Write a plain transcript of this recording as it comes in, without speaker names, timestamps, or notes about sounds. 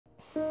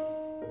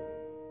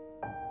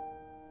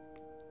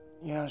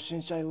You know,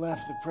 since I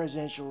left the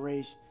presidential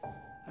race,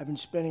 I've been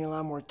spending a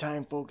lot more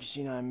time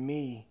focusing on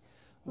me,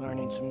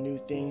 learning some new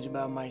things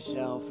about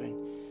myself, and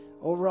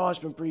overall it's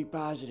been pretty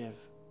positive.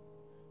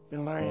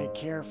 Been learning to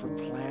care for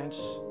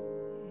plants.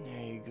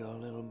 There you go,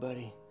 little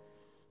buddy.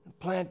 A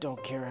plant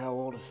don't care how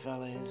old a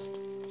fella is.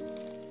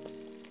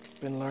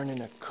 Been learning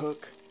to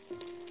cook.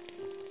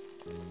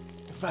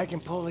 If I can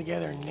pull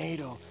together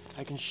NATO,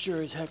 I can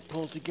sure as heck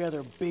pull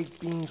together baked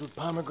beans with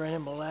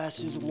pomegranate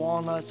molasses,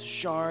 walnuts,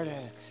 chard,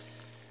 and...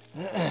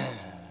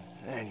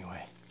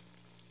 Anyway.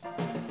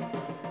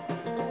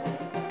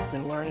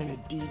 Been learning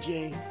to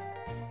DJ.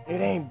 It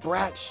ain't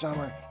Brat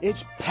Summer,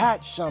 it's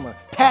Pat Summer.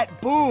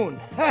 Pat Boone!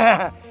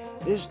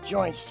 This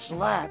joint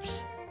slaps.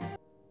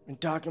 Been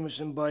talking with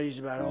some buddies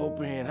about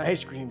opening an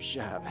ice cream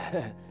shop.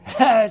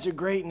 That's a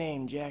great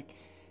name, Jack.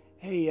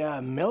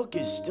 Hey, milk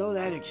is still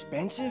that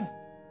expensive?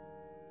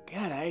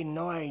 God, I had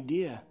no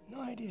idea.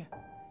 No idea.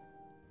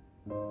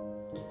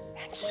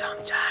 And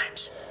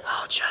sometimes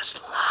I'll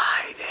just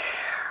lie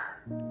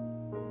there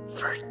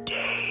for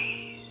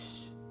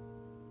days.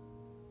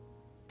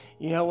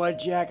 You know what,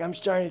 Jack? I'm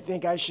starting to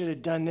think I should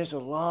have done this a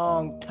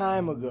long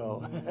time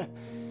ago.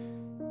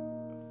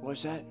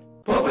 What's that?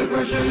 Public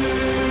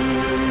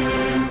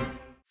version!